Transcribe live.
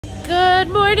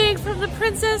Good morning from the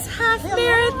Princess Half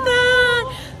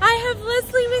Marathon. I have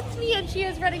Leslie with me and she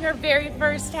is running her very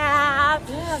first half.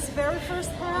 Yes, very first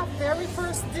half, very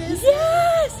first Disney.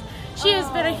 Yes! She has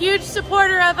been a huge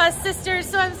supporter of us sisters,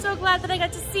 so I'm so glad that I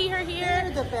got to see her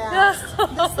here. They're the best.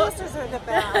 The sisters are the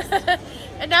best.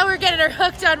 And now we're getting her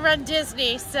hooked on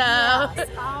RunDisney, so. Yes,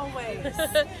 always.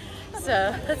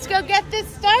 So let's go get this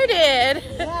started.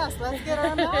 Yes, let's get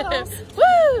our medals.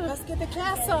 Woo! Let's get the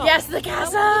castle. Yes, the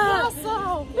castle. The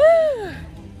castle. Woo!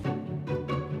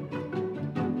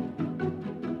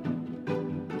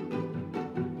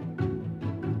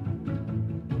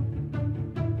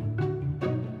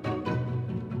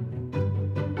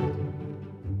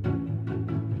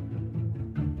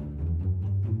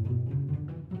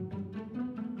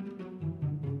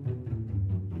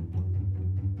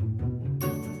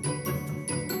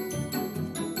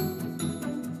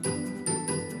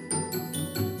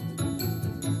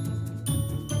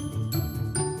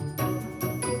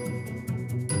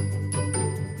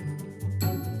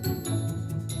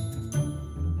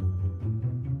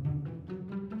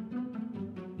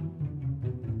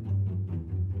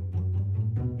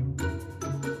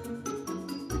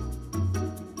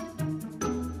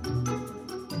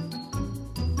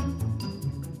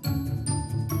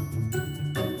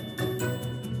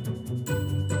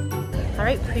 All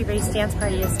right, pre-race dance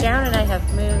party is down and I have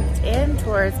moved in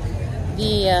towards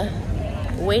the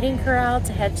waiting corral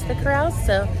to head to the corral.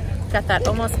 So got that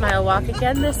almost mile walk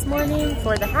again this morning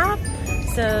for the half.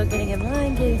 So getting in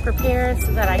line, getting prepared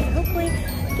so that I can hopefully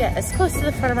get as close to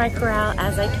the front of my corral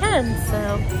as I can.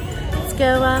 So let's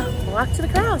go walk to the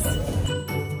corrals.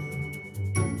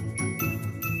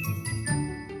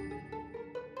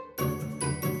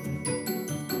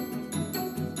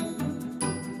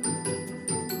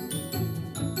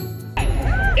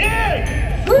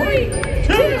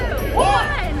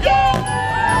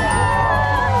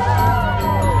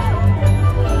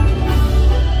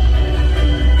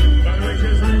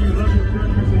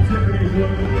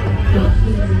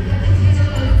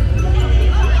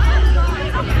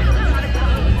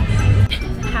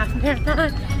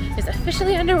 Marathon is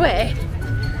officially underway,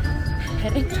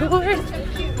 heading towards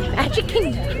Magic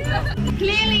Kingdom.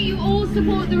 Clearly you all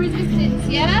support the resistance,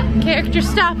 yeah? Character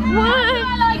stop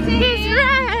one is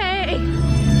Ray!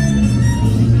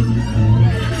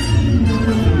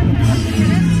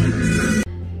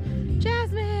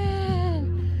 Jasmine!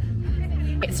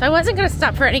 Okay, so I wasn't going to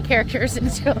stop for any characters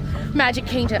until Magic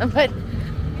Kingdom, but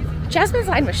Jasmine's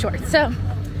line was short, so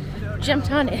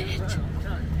jumped on it.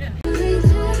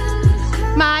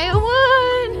 Mile 1.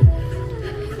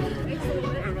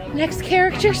 Next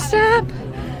character stop.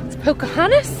 It's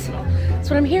Pocahontas. That's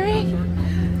what I'm hearing.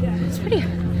 It's pretty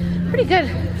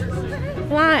good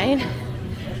line.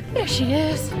 There she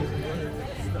is.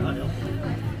 I'm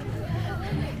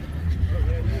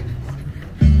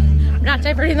not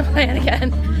diverting the plan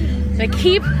again. I'm gonna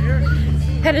keep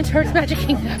heading towards Magic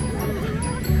Kingdom.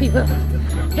 We will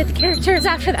hit the characters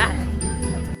after that.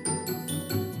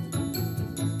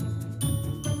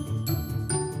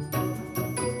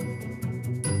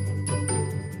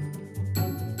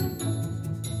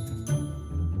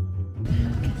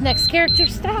 Next character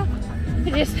stop,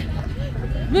 it is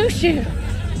Mushu,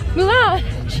 Mulan,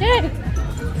 Chen.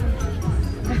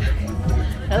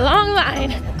 A long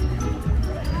line.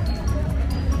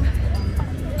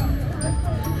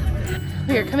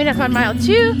 We are coming up on mile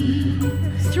 2,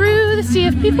 through the sea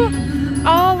of people,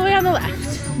 all the way on the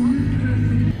left.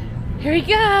 Here we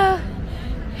go,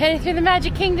 heading through the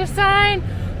Magic Kingdom sign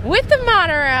with the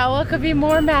monorail. What could be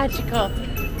more magical?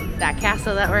 That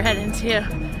castle that we're heading to.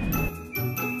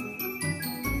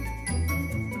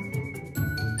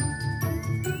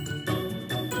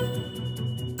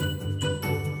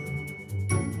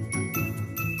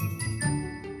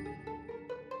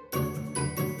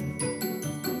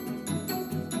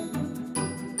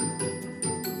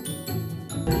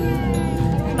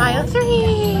 Mile 3.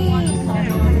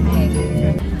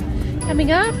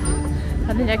 Coming up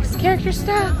on the next character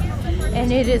stop,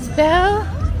 and it is Belle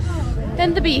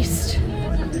and the Beast.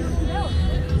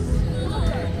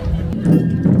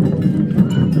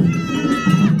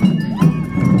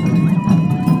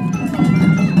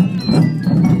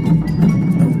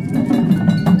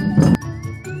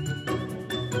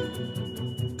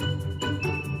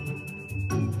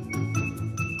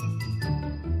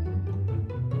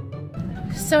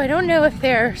 So I don't know if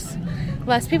there's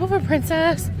less people for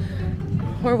Princess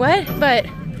or what, but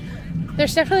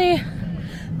there's definitely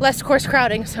less course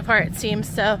crowding so far, it seems.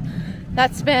 So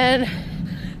that's been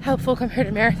helpful compared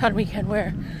to marathon weekend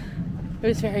where it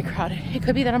was very crowded. It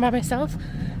could be that I'm by myself,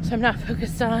 so I'm not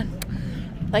focused on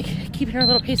like keeping our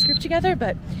little pace group together,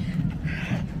 but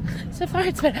so far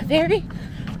it's been a very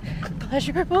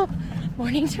pleasurable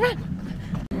morning to run.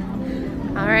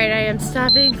 All right, I am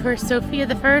stopping for Sophia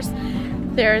the First.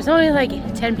 There's only like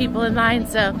 10 people in line,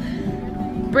 so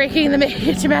breaking the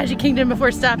to Magic Kingdom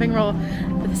before stopping roll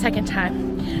for the second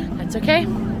time. That's okay.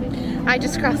 I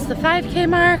just crossed the 5K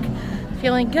mark,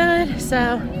 feeling good,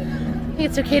 so I think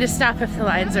it's okay to stop if the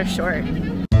lines are short.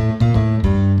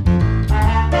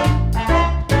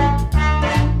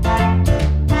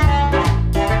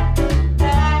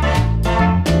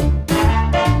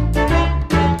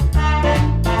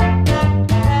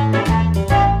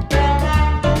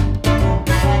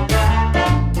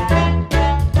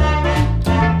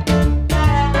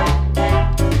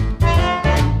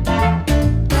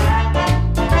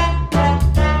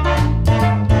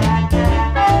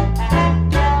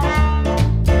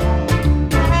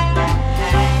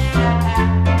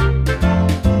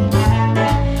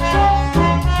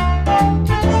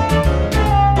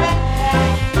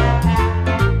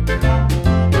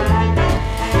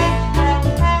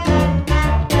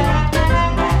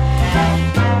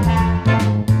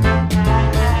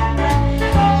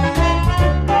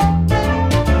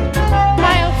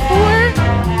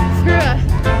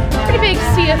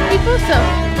 So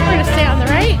we're gonna stay on the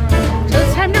right till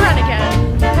it's time to run again.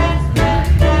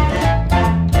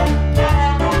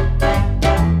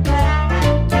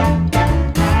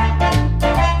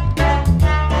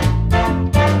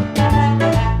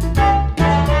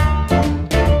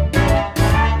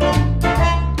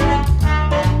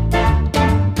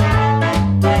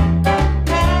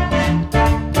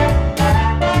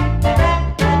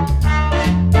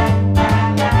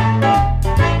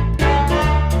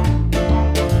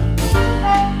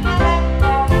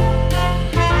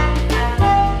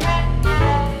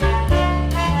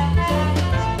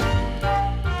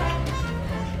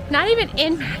 Not even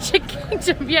in Magic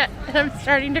Kingdom yet, and I'm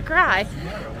starting to cry.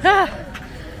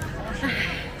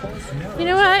 You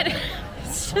know what?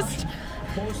 It's just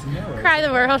cry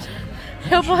the world. I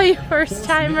hope all you first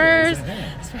timers,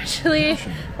 especially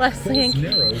Leslie and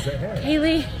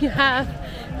Kaylee, you have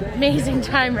an amazing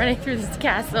time running through this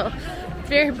castle.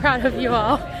 Very proud of you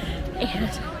all.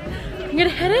 And I'm gonna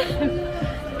head in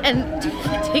and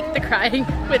take the crying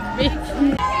with me.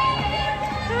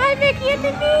 Hi, Mickey and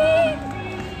Minnie!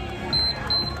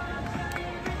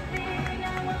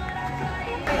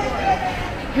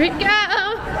 Here we go!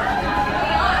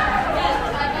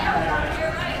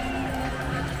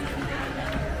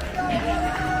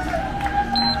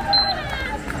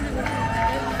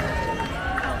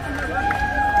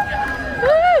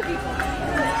 Woo!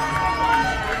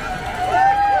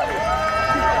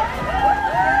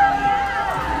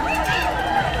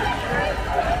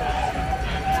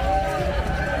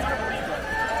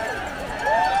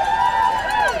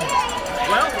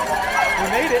 Well, we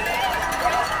made it.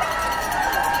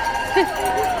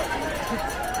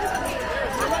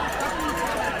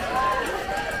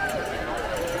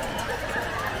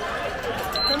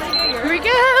 Here we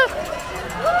go!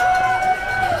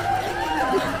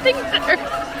 Nothing better.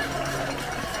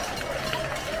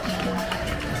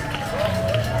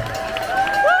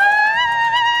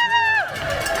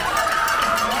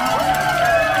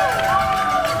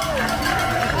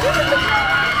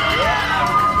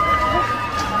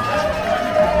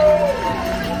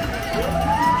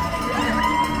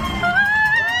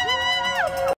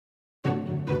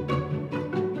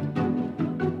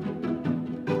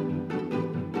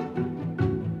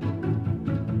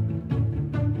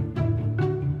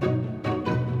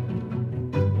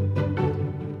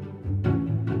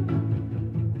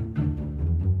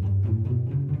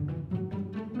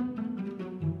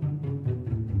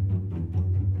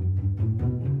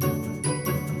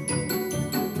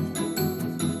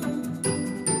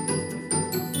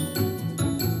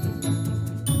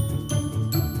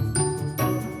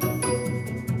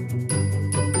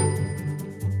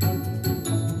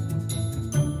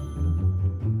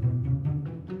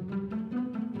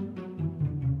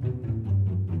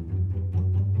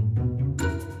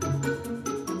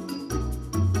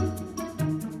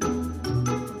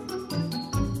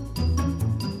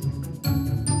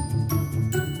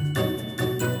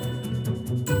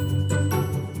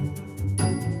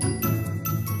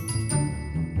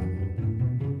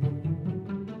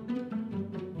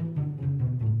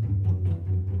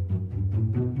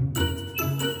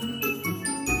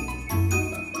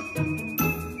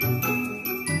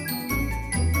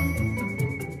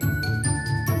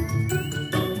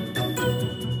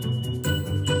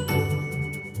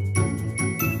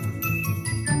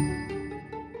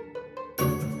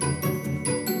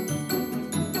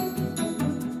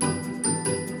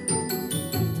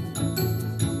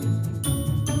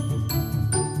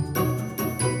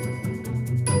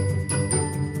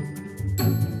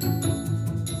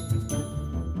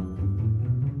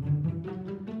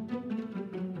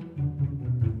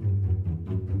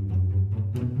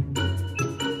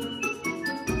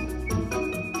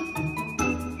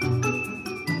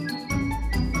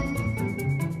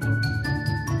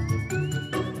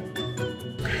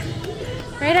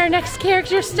 Right, our next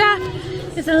character stop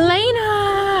is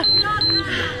Elena.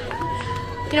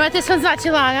 You know what, this one's not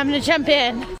too long. I'm gonna jump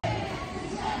in.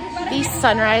 These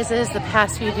sunrises the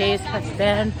past few days have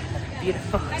been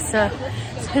beautiful. So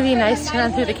it's gonna be nice to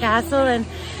run through the castle and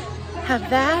have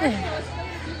that.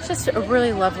 And it's just a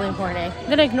really lovely morning. I'm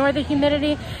gonna ignore the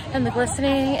humidity and the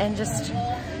glistening and just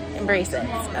embrace it.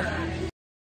 So.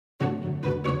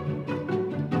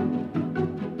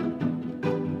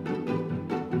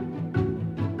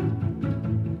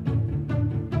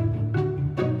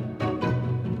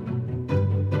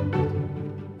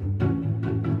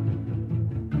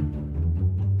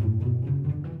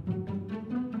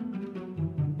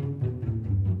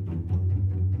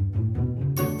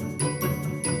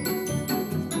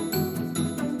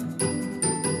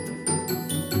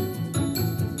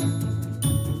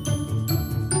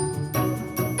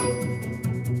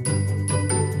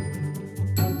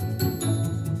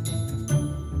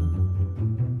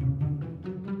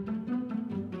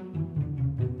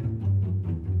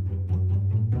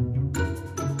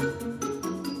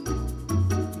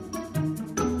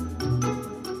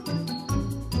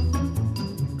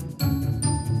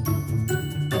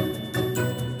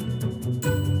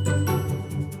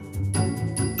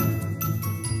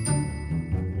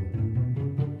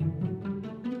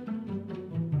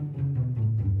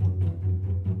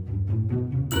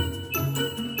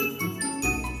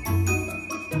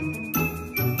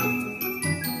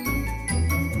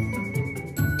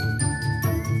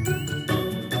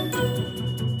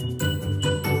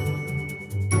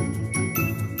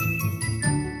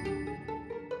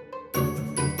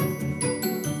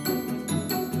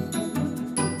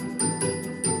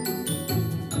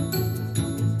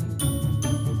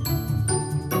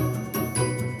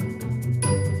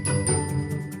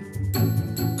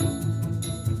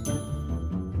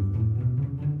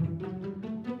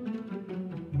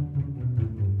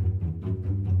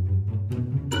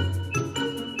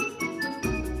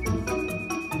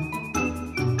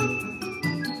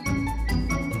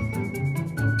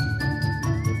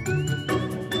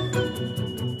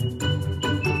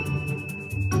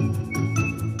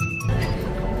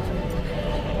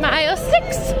 Mile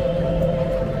 6,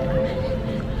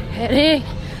 heading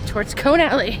towards Cone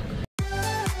Alley.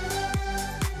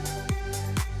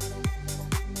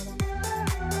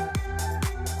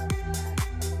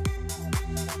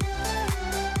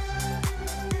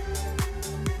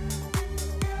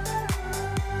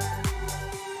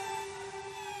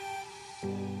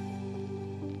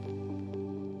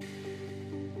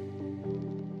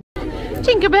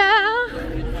 Tinkerbell.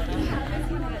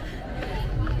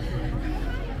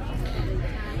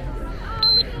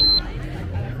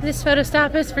 This photo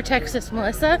stop is for Texas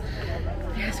Melissa.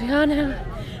 As we all know,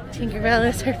 Tinkerbell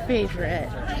is her favorite.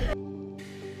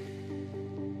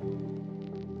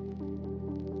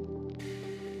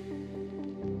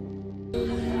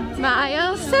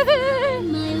 Mile 7.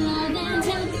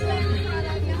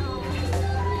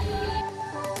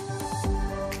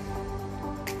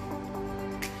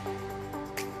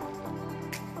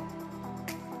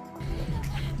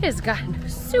 It has gotten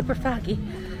super foggy.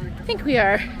 I think we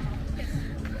are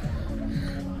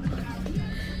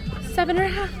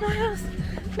 7.5 miles,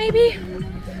 maybe?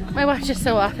 My watch is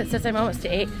so off, it says I'm almost to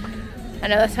 8. I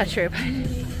know that's not true, but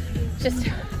just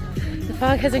the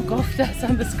fog has engulfed us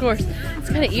on the scores. It's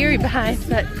kind of eerie behind,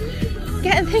 but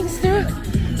getting things through.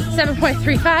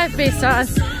 7.35 based on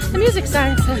the music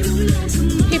sign, so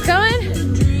keep going,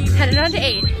 headed on to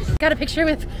 8. Got a picture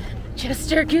with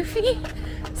Jester Goofy,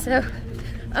 so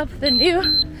up the new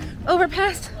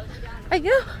overpass I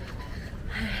go.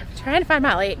 I'm trying to find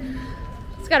mile 8.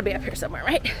 It's gotta be up here somewhere,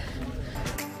 right?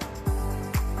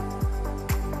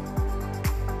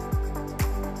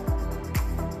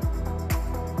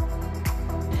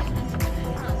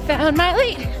 Found mile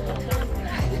 8.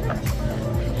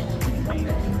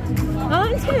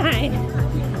 On time.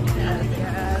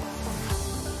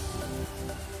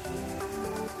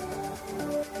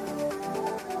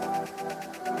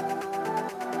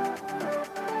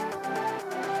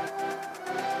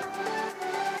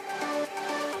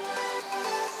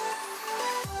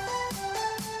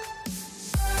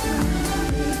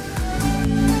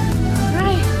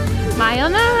 Mile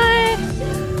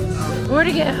 9. More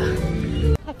to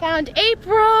go. I found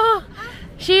April.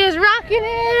 She is rocking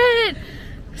it.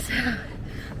 So,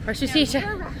 first we see each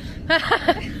other.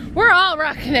 We're all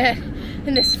rocking it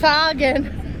in this fog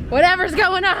and whatever's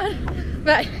going on.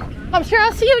 But I'm sure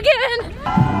I'll see you again.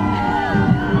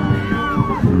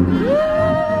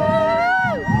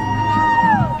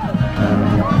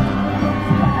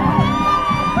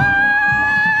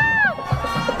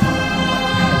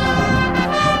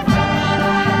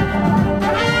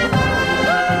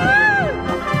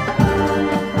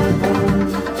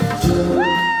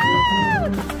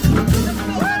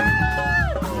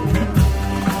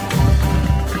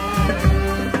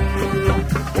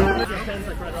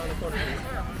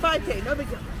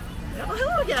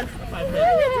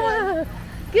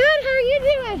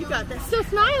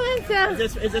 smiling, so.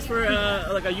 Is this for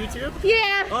like a YouTube?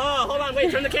 Yeah. Oh, hold on,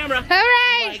 wait, turn the camera. All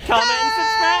right. Like, comment and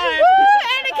subscribe. Woo!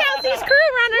 And a Kelsey's crew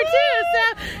runner too, so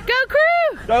go crew.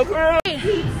 Go crew.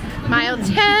 Mile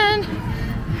 10,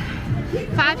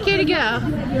 5K to go.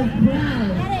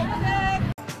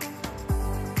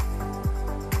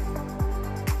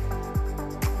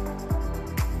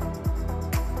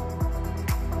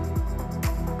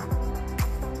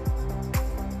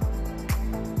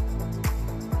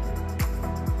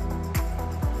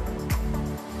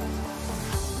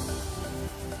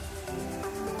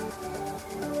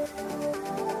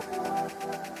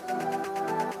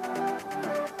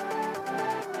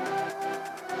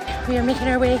 We are making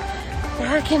our way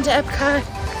back into Epcot.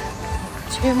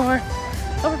 2 more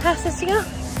overpasses to go.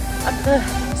 Up the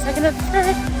second and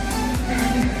third.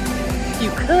 And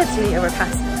you could see the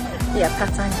overpass. The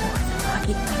Epcot sign wasn't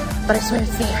foggy, but I swear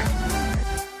it's there.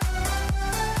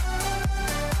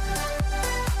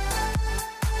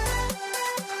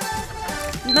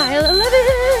 Mile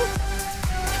 11.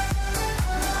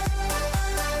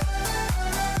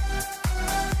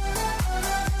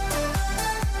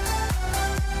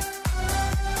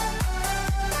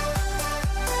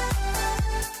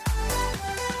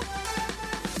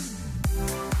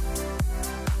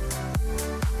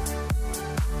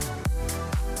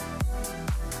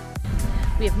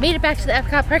 We have made it back to the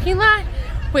Epcot parking lot.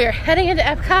 We are heading into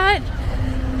Epcot.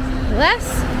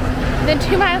 Less than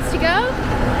 2 miles to go.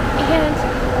 And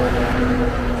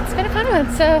it's been a fun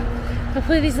one. So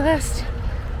hopefully these last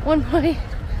 1 point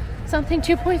something,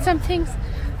 2 point somethings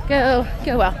go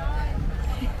well.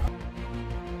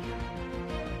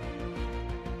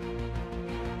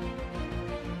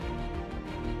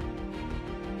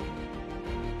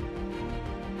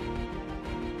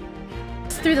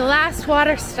 Through the last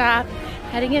water stop,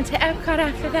 heading into Epcot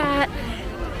after that.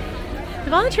 The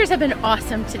volunteers have been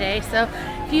awesome today, so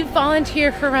if you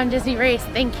volunteer for Run Disney Race,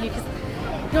 thank you, because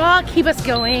you all keep us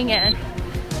going, and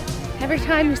every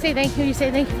time you say thank you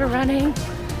say thank you for running.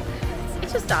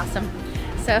 It's just awesome.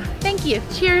 So thank you.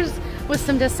 Cheers with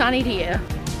some Dasani to you.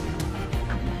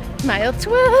 Mile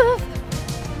 12,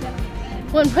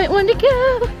 1.1 to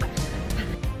go.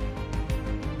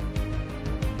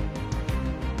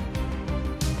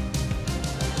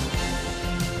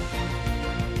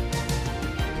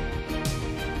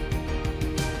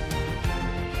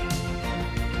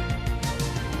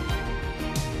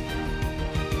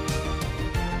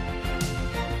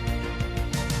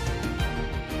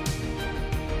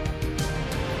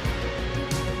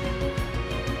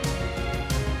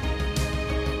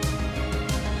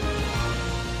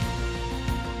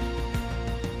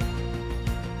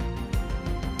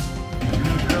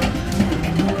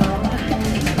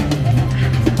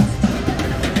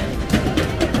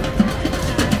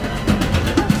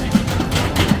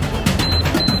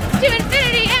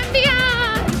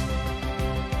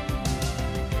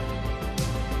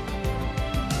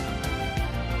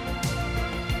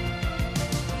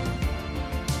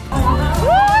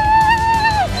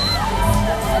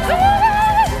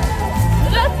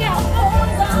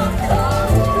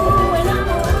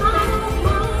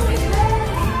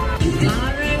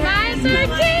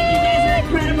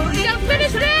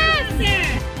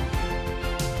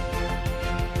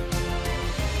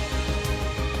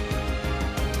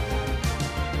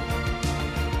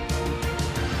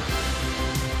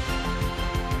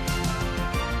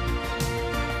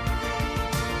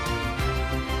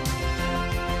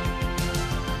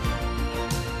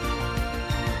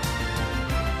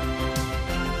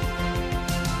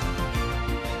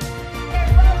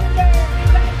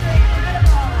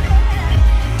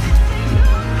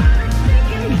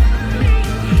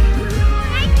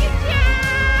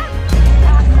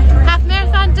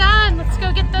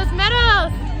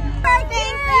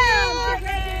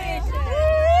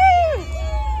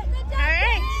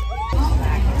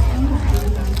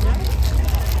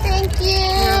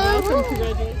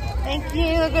 Thank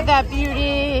you, look at that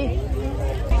beauty.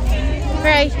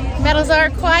 Right, medals are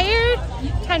acquired.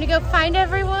 Time to go find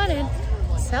everyone and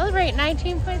celebrate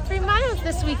 19.3 miles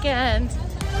this weekend.